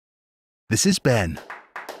This is Ben,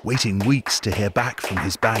 waiting weeks to hear back from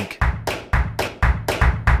his bank.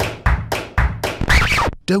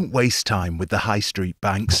 Don't waste time with the high street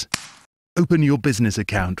banks. Open your business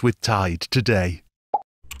account with Tide today.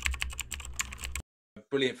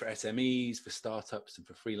 Brilliant for SMEs, for startups and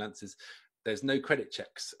for freelancers. There's no credit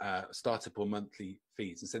checks, startup or monthly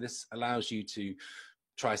fees. And so this allows you to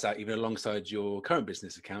try us out even alongside your current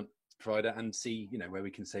business account provider and see, where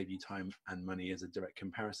we can save you time and money as a direct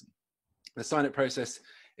comparison. The sign-up process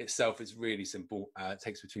itself is really simple. It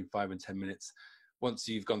takes between 5 and 10 minutes. Once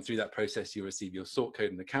you've gone through that process, you'll receive your sort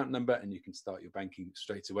code and account number, and you can start your banking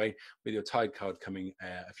straight away with your Tide card coming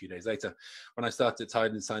a few days later. When I started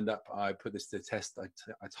Tide and signed up, I put this to the test.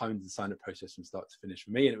 I timed the sign-up process from start to finish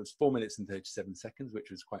for me, and it was 4 minutes and 37 seconds,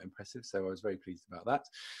 which was quite impressive. So I was very pleased about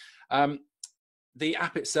that. The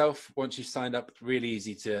app itself, once you've signed up, really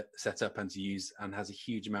easy to set up and to use, and has a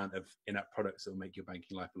huge amount of in-app products that will make your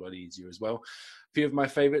banking life a lot easier as well. A few of my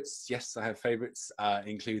favorites, yes, I have favorites,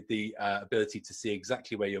 include the ability to see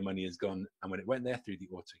exactly where your money has gone and when it went there through the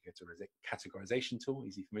auto categorization tool,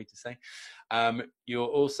 easy for me to say. You're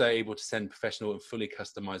also able to send professional and fully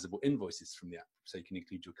customizable invoices from the app. So you can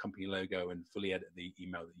include your company logo and fully edit the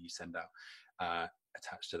email that you send out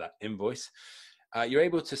attached to that invoice. You're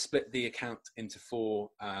able to split the account into four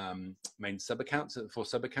main sub-accounts,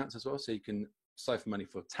 as well. So you can siphon money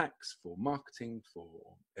for tax, for marketing, for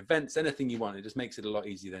events, anything you want. It just makes it a lot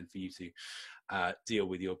easier then for you to deal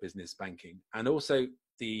with your business banking. And also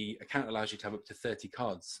the account allows you to have up to 30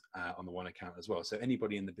 cards on the one account as well. So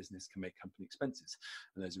anybody in the business can make company expenses.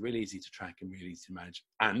 And those are really easy to track and really easy to manage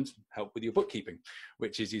and help with your bookkeeping,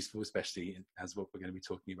 which is useful, especially as what we're going to be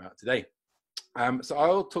talking about today. So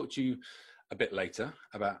I'll talk to you a bit later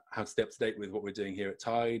about how to stay up to date with what we're doing here at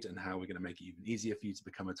Tide and how we're going to make it even easier for you to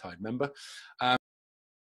become a Tide member.